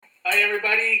Hi,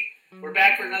 everybody. We're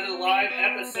back for another live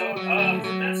episode of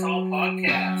the Mess Hall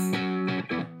Podcast.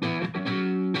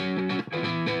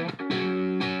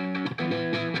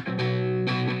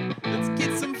 Let's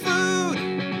get some food,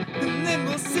 and then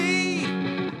we'll see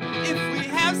if we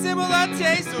have similar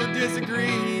tastes or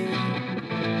disagree.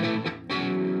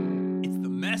 It's the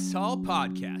Mess Hall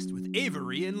Podcast with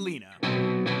Avery and Lena.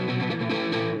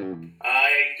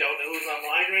 I don't know who's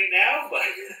online right now, but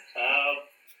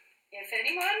if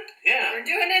anyone, yeah. we're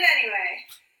doing it anyway.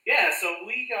 Yeah, so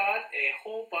we got a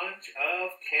whole bunch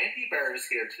of candy bars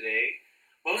here today.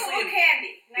 Mostly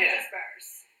candy, not yeah. just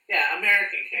bars. Yeah,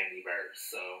 American candy bars,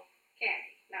 so...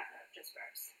 Candy, not just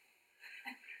bars.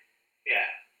 Yeah.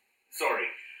 Sorry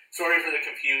for the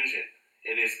confusion.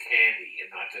 It is candy and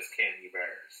not just candy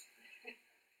bars.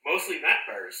 Mostly nut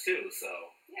bars, too, so...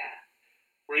 Yeah.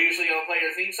 We're usually going to play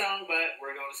our theme song, but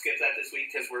we're going to skip that this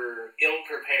week because we're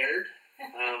ill-prepared.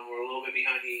 We're a little bit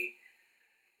behind the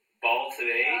ball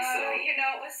today, so... You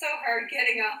know, it was so hard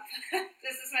getting up.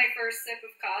 This is my first sip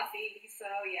of coffee, so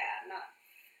yeah, not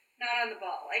on the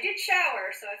ball. I did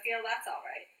shower, so I feel that's all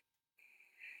right.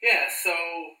 Yeah, so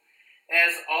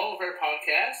as all of our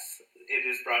podcasts, it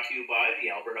is brought to you by the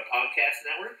Alberta Podcast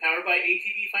Network, powered by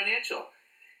ATV Financial.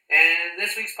 And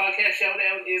this week's podcast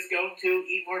shout-out is going to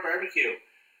Eat More Barbecue.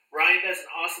 Ryan does an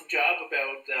awesome job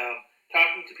about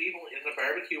talking to people in the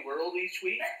barbecue world each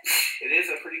week. It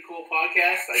is a pretty cool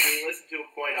podcast. I do listen to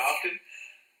it quite often.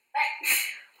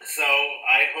 So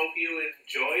I hope you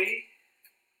enjoy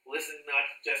listening not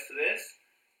just to this,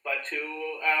 but to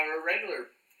our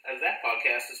regular that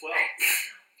podcast as well.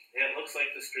 It looks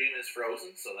like the stream is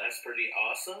frozen, so that's pretty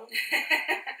awesome.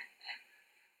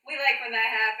 We like when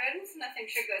that happens.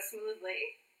 Nothing should go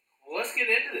smoothly. Well, let's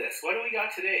get into this. What do we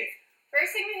got today?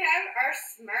 First thing we have are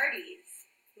Smarties.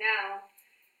 Now,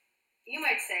 you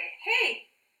might say, hey,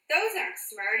 those aren't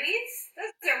Smarties.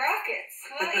 Those are Rockets.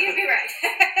 Well, you'd be right.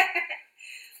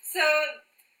 So,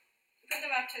 put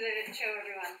them up to show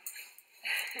everyone.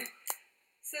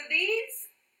 So these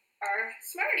are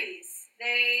Smarties.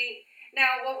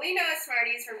 Now, what we know as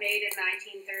Smarties were made in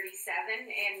 1937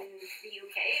 in the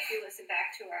UK, if you listen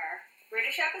back to our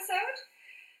British episode.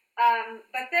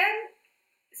 But then,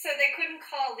 so they couldn't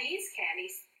call these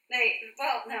candies.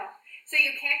 No. So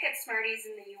you can't get Smarties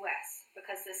in the US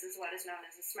because this is what is known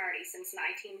as a Smartie since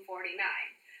 1949.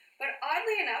 But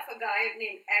oddly enough, a guy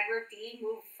named Edward D.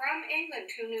 moved from England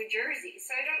to New Jersey,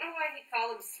 so I don't know why he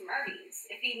called them Smarties.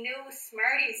 If he knew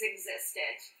Smarties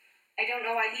existed, I don't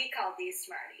know why he called these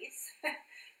Smarties.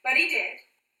 But he did.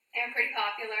 They're pretty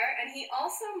popular. And he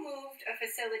also moved a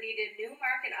facility to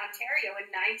Newmarket, Ontario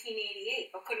in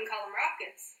 1988, but couldn't call them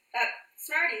Rockets.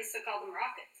 Smarties, so called them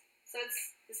Rockets. So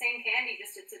it's the same candy,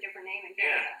 just it's a different name in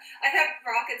Canada. Yeah. I thought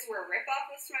Rockets were a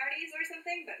rip-off of Smarties or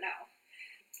something, but no.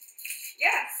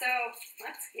 Yeah, so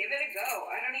let's give it a go.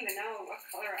 I don't even know what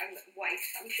color white.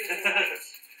 I'm choosing white.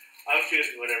 I'm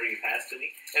choosing whatever you pass to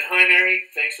me. And hi, Mary.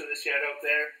 Thanks for the shout-out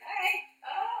there.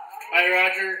 Hi. Hi,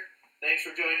 Roger. Thanks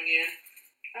for joining in.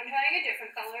 I'm trying a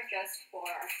different color just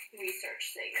for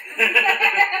research sake.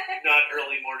 Not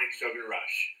early morning sugar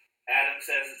rush. Adam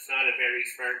says it's not a very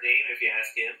smart name if you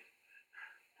ask him.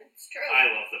 It's true. I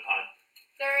love the pun.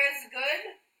 They're as good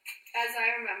as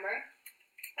I remember.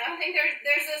 I don't think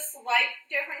there's a slight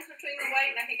difference between the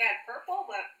white and I think I had purple,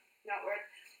 but not worth.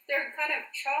 They're kind of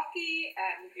chalky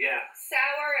and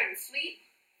sour and sweet.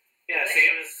 Yeah,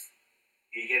 same as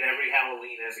you get every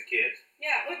Halloween as a kid.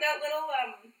 Yeah, with that little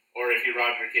Or if you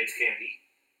rob your kids' candy,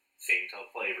 same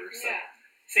flavor. So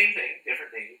same thing, different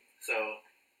name. So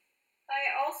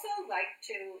I also like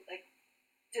to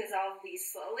dissolve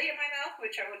these slowly in my mouth,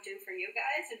 which I would do for you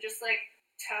guys, and just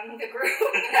tongue the groove.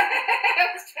 I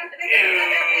was trying to think of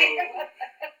another way about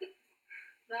that.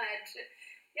 But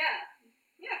yeah,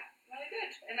 really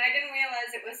good. And I didn't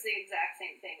realize it was the exact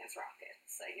same thing as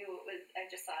Rockets. I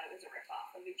just thought it was a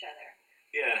rip-off of each other.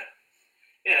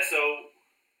 Yeah, so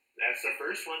that's the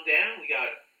first one down. We got,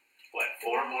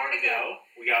 four more to go.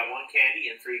 We got one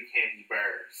candy and 3 candy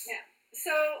bars. Yeah.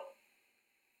 So,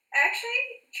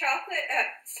 actually, chocolate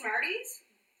Smarties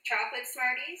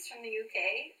from the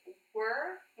UK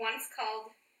were once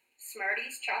called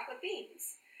Smarties chocolate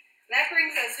beans. And that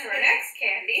brings us to our next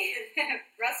candy.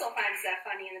 Russell finds that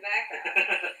funny in the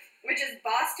background. Which is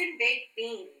Boston Baked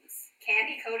Beans.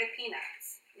 Candy-coated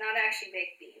peanuts. Not actually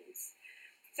baked beans.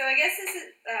 So I guess this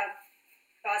is...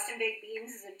 Boston Baked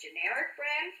Beans is a generic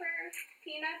brand for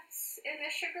peanuts in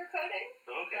this sugar coating.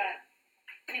 Okay. But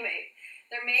anyway,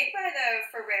 they're made by the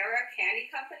Ferrera Candy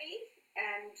Company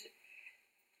and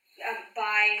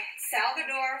by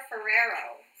Salvador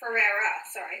Ferrero Ferrera,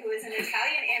 who was an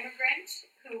Italian immigrant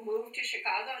who moved to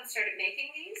Chicago and started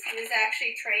making these. He was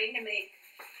actually trained to make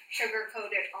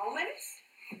sugar-coated almonds.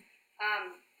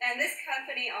 And this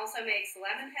company also makes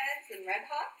lemon heads and red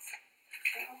hots.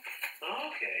 So,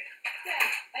 Okay. yeah,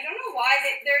 I don't know why.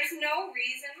 There's no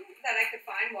reason that I could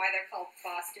find why they're called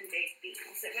Boston baked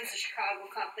beans. It was a Chicago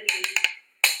company.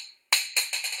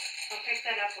 I'll pick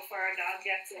that up before our dog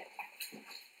gets it.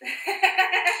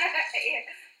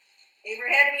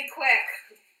 Avery had to be quick.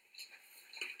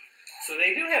 So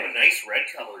they do have a nice red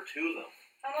color to them.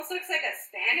 Almost looks like a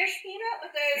Spanish peanut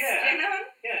with the Yeah. skin on.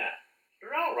 Yeah.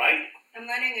 They're all right. I'm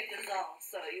letting it dissolve,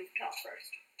 so you tell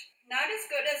first. Not as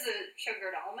good as a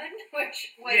sugared almond,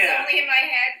 which was only in my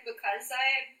head because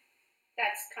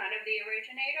that's kind of the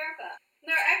originator, but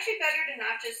they're actually better to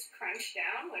not just crunch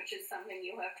down, which is something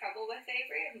you have trouble with,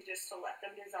 Avery, and just to let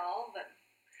them dissolve. And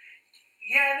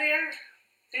Yeah,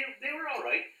 they were all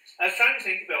right. I was trying to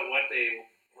think about what they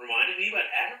reminded me, but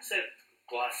Adam said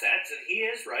glossettes, and he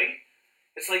is right.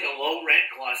 It's like a low-rent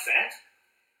glossette.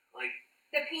 Like,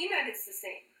 the peanut is the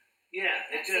same. yeah,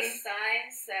 it Same just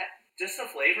size. just the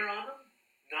flavor on them,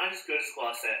 not as good as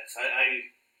glossettes. I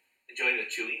enjoy the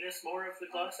chewiness more of the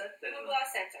glossette. Than Well,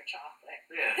 glossettes are chocolate.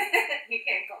 Yeah. You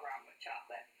can't go wrong with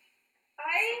chocolate.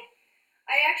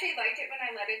 I actually liked it when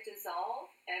I let it dissolve,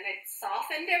 and it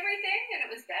softened everything, and it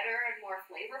was better and more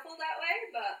flavorful that way,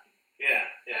 but Yeah.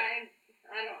 I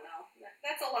don't know.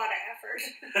 That's a lot of effort.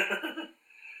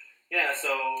 Yeah,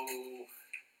 so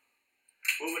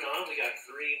moving on, we got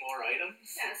 3 more items.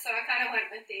 Yeah, so I kind of went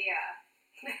with the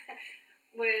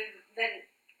with the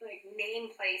like name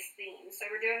place theme. So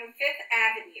we're doing Fifth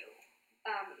Avenue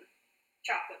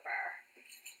chocolate bar.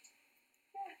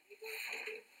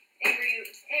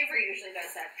 Avery usually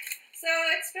does that. So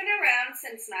it's been around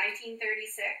since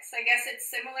 1936. I guess it's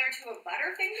similar to a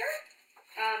Butterfinger,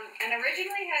 and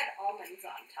originally had almonds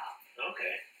on top.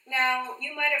 Okay. Now,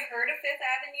 you might have heard of Fifth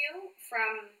Avenue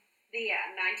from the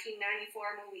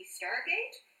 1994 movie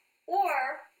Stargate,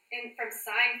 or from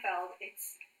Seinfeld.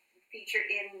 It's featured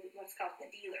in what's called The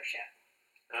Dealership.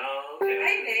 Oh, okay.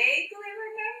 I vaguely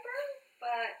remember,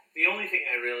 but The only thing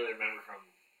I really remember from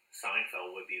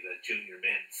Seinfeld would be the Junior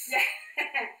Mints.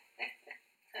 yeah.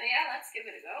 So yeah, let's give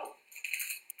it a go.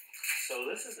 So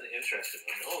this is an interesting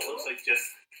one. Oh, it looks like just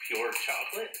pure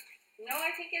chocolate. No,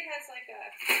 I think it has like a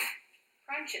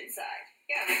crunch inside.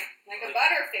 Yeah, like a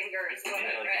Butterfinger is what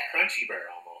I Like read. a crunchy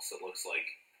bar almost, it looks like.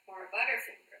 Or a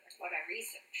Butterfinger, that's what I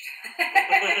researched.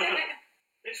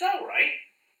 It's alright.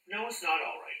 No, it's not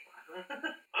alright.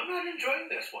 I'm not enjoying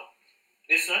this one.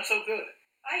 It's not so good.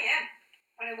 I am,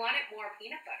 but I want it more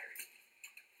peanut butter.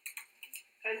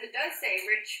 Because it does say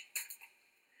rich.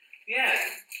 Yeah.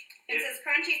 It says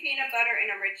crunchy peanut butter and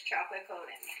a rich chocolate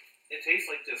coating. It tastes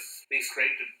like just they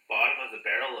scraped the bottom of the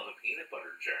barrel of a peanut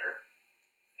butter jar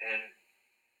and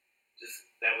just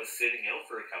that was sitting out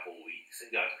for a couple weeks and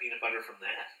got the peanut butter from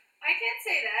that. I can't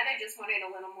say that. I just wanted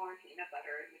a little more peanut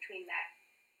butter in between that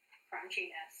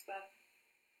crunchiness. But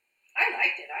I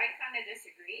liked it. I kind of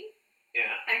disagree.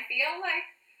 Yeah. I feel like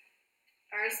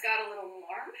ours got a little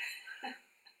warm.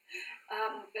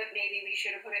 But maybe we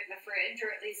should have put it in the fridge,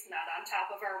 or at least not on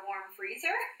top of our warm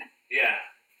freezer. Yeah.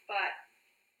 But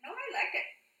no, I liked it.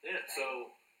 Yeah.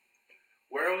 So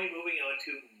where are we moving on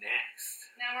to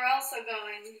next? Now we're also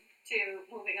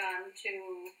moving on to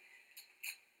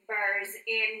bars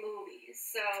in movies.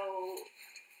 So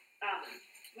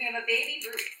we have a Baby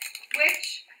Ruth,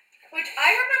 which I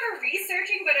remember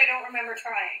researching, but I don't remember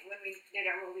trying when we did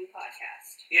our movie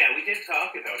podcast. Yeah, we did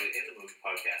talk about it in the movie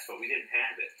podcast, but we didn't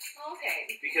have it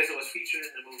Okay. because it was featured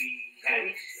in the movie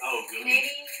Goonies. Oh, Goonies.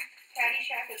 Maybe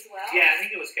Caddyshack as well? Yeah, I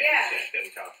think it was Caddyshack that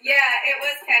we talked about. Yeah, it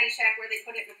was Caddyshack where they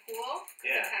put it in the pool.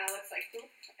 Yeah. It kind of looks like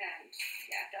poop, and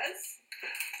yeah, it does.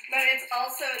 But it's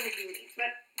also in the Goonies.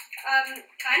 But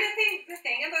the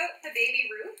thing about the Baby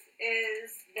Ruth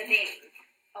is the name.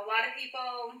 A lot of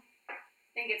people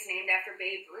think it's named after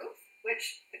Babe Ruth,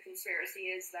 which the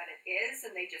conspiracy is that it is,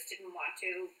 and they just didn't want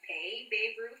to pay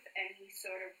Babe Ruth any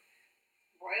sort of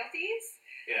royalties.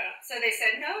 Yeah. So they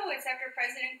said, no, it's after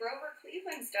President Grover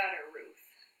Cleveland's daughter, Ruth.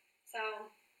 So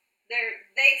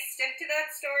they stick to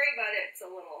that story, but it's a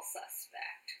little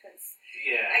suspect, because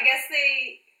Yeah. I guess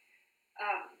they,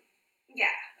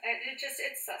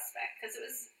 it's suspect, because it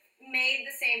was made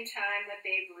the same time that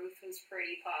Babe Ruth was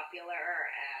pretty popular,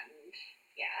 and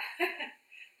yeah.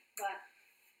 But,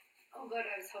 oh good,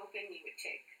 I was hoping you would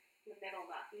take the middle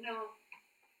nut. No.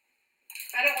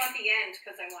 I don't want the end,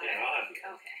 because I want Yeah, I'll have the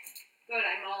end. Okay. Good,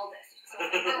 I mauled it. So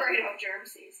I'm never worried about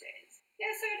germs these days.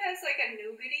 Yeah, so it has like a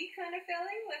nougaty kind of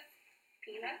filling with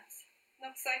peanuts.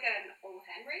 Looks like an O.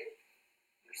 Henry.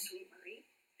 Sweet Marie.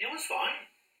 It was fine.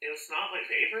 It was not my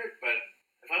favorite, but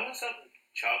if I want something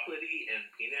chocolatey and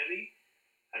peanutty,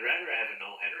 I'd rather have an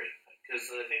O. Henry. Because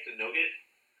I think the nougat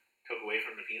took away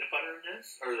from the peanut butter in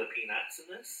this, or the peanuts in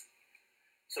this.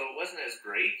 So it wasn't as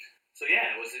great. So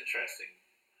yeah, it was interesting.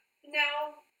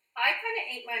 No, I kind of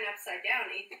ate mine upside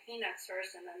down. Ate the peanuts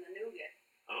first and then the nougat.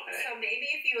 Okay. So maybe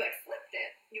if you had flipped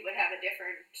it, you would have a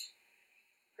different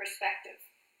perspective.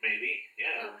 Maybe.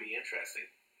 Yeah, it would be interesting.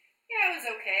 Yeah, it was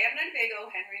okay. I'm not a big O.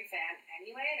 Henry fan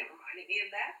anyway, and it reminded me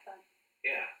of that. But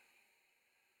Yeah.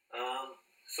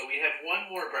 So we have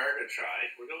one more bar to try.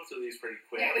 We're going through these pretty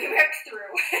quick. yeah, we ripped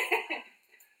through.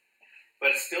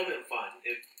 But it's still been fun.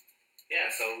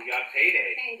 So we got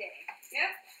Payday. Payday.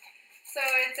 Yep. So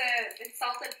it's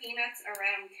salted peanuts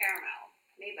around caramel,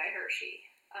 made by Hershey.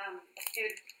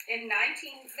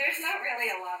 There's not really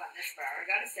a lot on this bar, I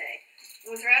gotta say.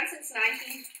 It was around since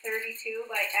 1932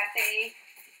 by F.A.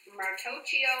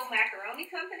 Martocchio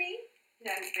Macaroni Company.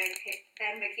 Then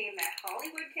became the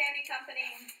Hollywood Candy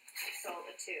Company. Sold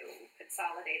it to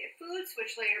Consolidated Foods,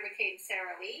 which later became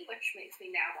Sara Lee, which makes me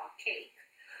now want cake.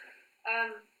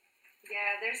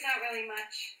 There's not really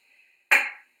much.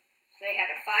 They had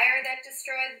a fire that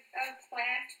destroyed a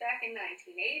plant back in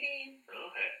 1980.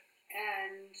 Okay.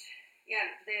 And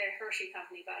the Hershey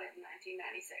Company bought it in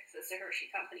 1996. The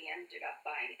Hershey Company ended up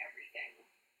buying everything.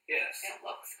 Yes. It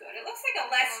looks good. It looks like a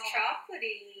less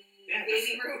chocolatey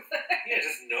Baby Ruth.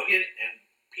 Just nougat and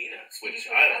peanuts, which Did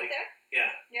you put I it out like. there?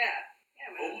 Yeah. Yeah.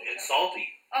 Oh, and salty.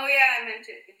 Oh yeah, I meant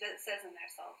it. It says in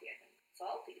there salty, I think.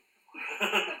 Salty.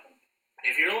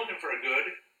 If you're looking for a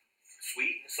good,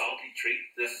 sweet and salty treat,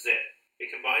 this is it. It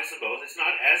combines them both. It's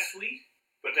not as sweet,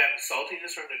 but that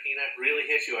saltiness from the peanut really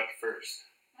hits you at first.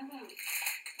 Mm-hmm.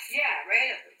 Yeah,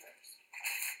 right at the first.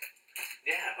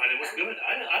 Yeah, but it was good.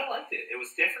 I liked it. It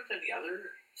was different than the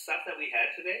other stuff that we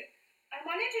had today. I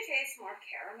wanted to taste more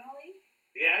caramelly.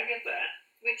 Yeah, I get that.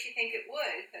 Which you think it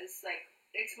would, because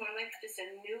it's more like just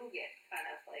a nougat kind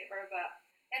of flavor, but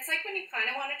it's like when you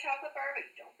kind of want a chocolate bar, but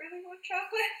you don't really want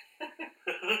chocolate.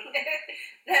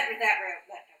 that never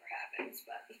happens,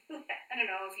 but I don't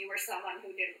know if you were someone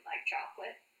who didn't like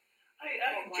chocolate. I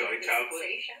enjoy chocolate.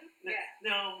 Sensation. Yeah.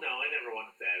 No, I never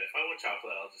wanted that. If I want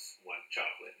chocolate, I'll just want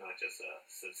chocolate, not just a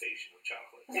sensation of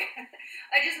chocolate. So.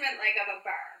 I just meant like of a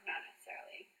bar, not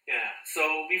necessarily. Yeah,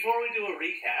 so before we do a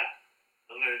recap,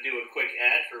 I'm going to do a quick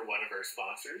ad for one of our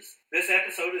sponsors. This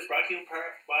episode is brought to you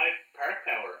by Park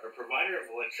Power, a provider of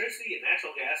electricity and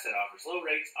natural gas that offers low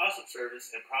rates, awesome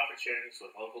service, and profit sharings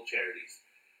with local charities.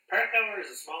 Park Power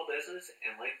is a small business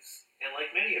and like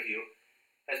many of you,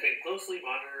 has been closely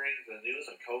monitoring the news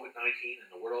on COVID-19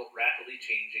 and the world rapidly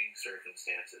changing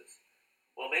circumstances.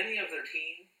 While many of their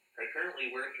team are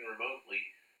currently working remotely,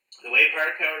 the way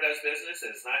Park Power does business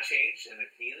has not changed, and the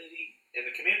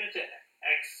commitment to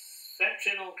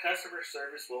exceptional customer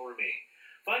service will remain.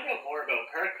 Find out more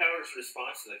about Park Power's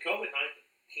response to the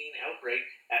COVID-19 outbreak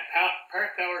at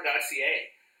parkpower.ca.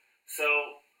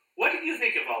 So, what did you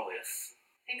think of all this?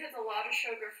 I think it's a lot of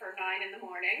sugar for 9 in the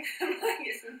morning. Like,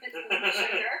 isn't it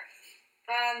sugar?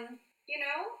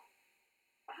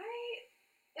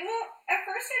 At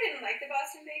first I didn't like the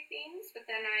Boston baked beans, but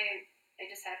then I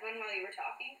just had one while you were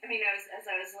talking. I mean, as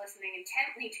I was listening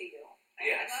intently to you,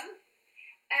 I had one.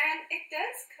 And it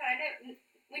does kind of,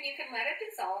 when you can let it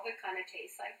dissolve, it kind of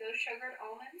tastes like those sugared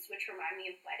almonds, which remind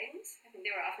me of weddings. I think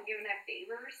they were often given at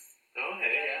favors. Oh,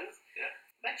 hey, yeah.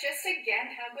 But just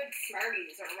again, how good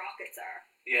Smarties or Rockets are.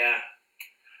 Yeah,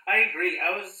 I agree.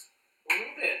 I was a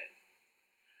little bit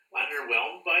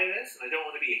underwhelmed by this, and I don't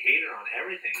want to be a hater on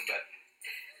everything, but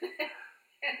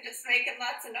and just making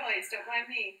lots of noise. Don't mind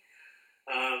me.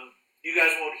 You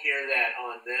guys won't hear that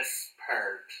on this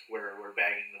part where we're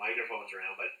banging the microphones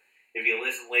around, but if you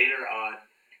listen later on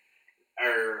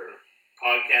our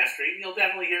podcast stream, you'll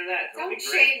definitely hear that. Don't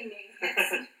shame me.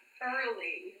 It's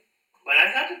early. But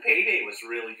I thought the Payday was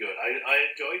really good. I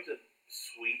enjoyed the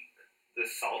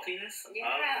saltiness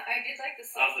I did like the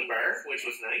saltiness of the bar, which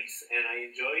was nice, and I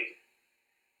enjoyed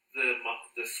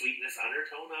the sweetness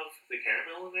undertone of the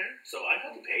caramel in there. So I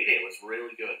thought the Payday was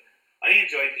really good. I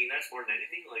enjoy peanuts more than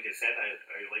anything. Like I said, I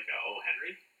like O.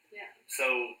 Henry. Yeah. So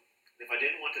if I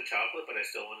didn't want the chocolate, but I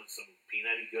still wanted some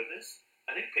peanutty goodness,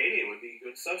 I think Payday would be a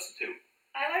good substitute.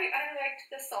 I liked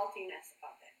the saltiness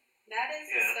of it. That is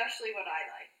especially what I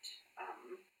liked.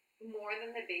 More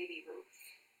than the Baby Ruth.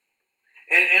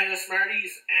 And the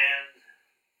Smarties and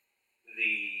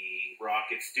the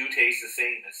Rockets do taste the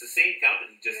same. It's the same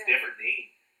company, just different name.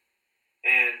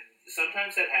 And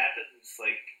sometimes that happens,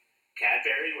 like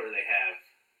Cadbury, where they have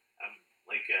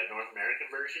like a North American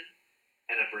version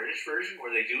and a British version, where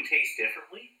they do taste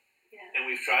differently. Yeah. And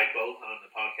we've tried both on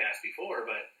the podcast before,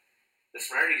 but the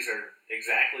Smarties are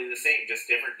exactly the same, just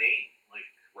different name. Like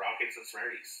Rockets and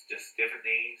Smarties, just different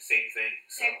name, same thing.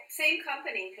 So Same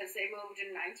company, because they moved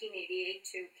in 1988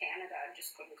 to Canada and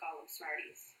just couldn't call them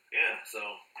Smarties. yeah, so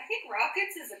I think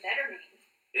Rockets is a better name.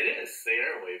 it is. They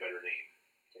are a way better name.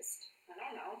 Just, I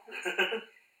don't know.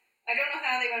 I don't know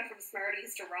how they went from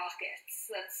Smarties to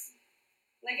Rockets. That's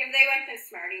like if they went from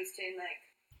Smarties to like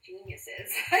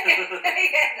Geniuses. I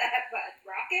get that, but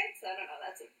Rockets, I don't know.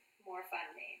 That's a more fun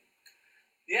name.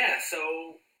 Yeah,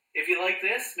 so if you like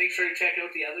this, make sure you check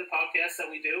out the other podcasts that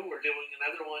we do. We're doing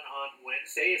another one on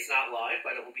Wednesday. It's not live,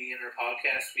 but it will be in our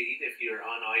podcast feed if you're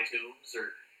on iTunes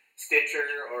or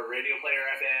Stitcher or Radio Player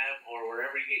FM or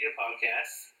wherever you get your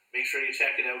podcasts. Make sure you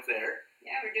check it out there.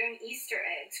 Yeah, we're doing Easter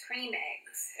eggs, cream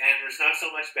eggs. And there's not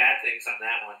so much bad things on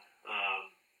that one.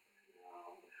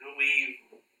 No.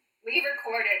 We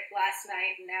recorded last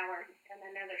night, and now we're on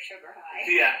another sugar high.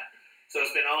 Yeah, so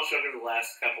it's been all sugar the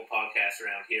last couple podcasts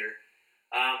around here.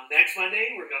 Next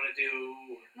Monday, we're going to do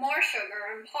more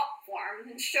sugar in pop form,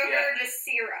 and sugar just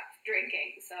syrup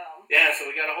drinking. So yeah, so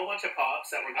we got a whole bunch of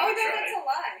pops that we're going to try. Oh no, that's a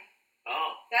lie.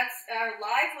 Oh. That's our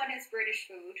live one is British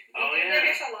food. We do yeah.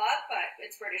 British a lot, but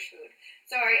it's British food.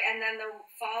 Sorry, and then the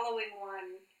following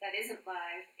one that isn't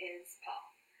live is pop.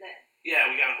 Yeah,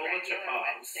 we got a whole bunch of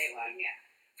pops. Wednesday one, yeah.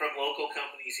 From local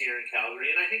companies here in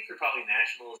Calgary, and I think they're probably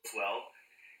national as well.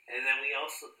 And then we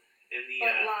also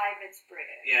But live it's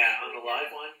British. Yeah, on the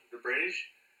live one, the British.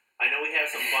 I know we have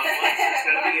some fun ones.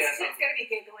 It's gonna be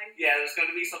giggling. Yeah, there's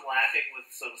gonna be some laughing with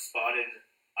some spotted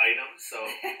items. So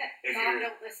if Mom,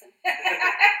 don't listen.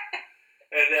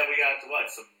 And then we got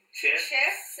some chips.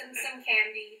 Chips and some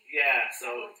candy. Yeah,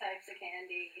 so all types of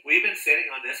candy. We've been sitting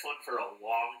on this one for a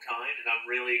long time, and I'm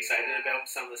really excited about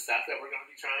some of the stuff that we're going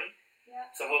to be trying. Yeah.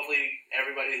 So hopefully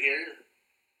everybody here,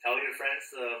 tell your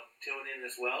friends to tune in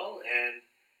as well, and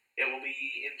it will be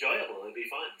enjoyable. It'll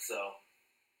be fun. So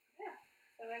yeah.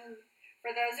 So then,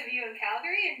 for those of you in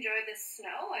Calgary, enjoy the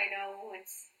snow. I know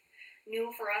it's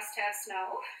new for us to have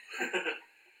snow.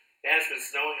 Yeah, it's been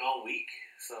snowing all week,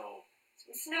 so. It's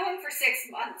been snowing for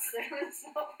 6 months. It's been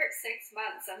snowing for 6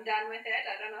 months. I'm done with it.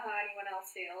 I don't know how anyone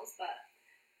else feels, but.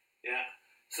 Yeah.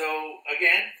 So,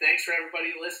 again, thanks for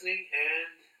everybody listening,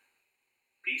 and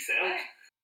peace out. Bye.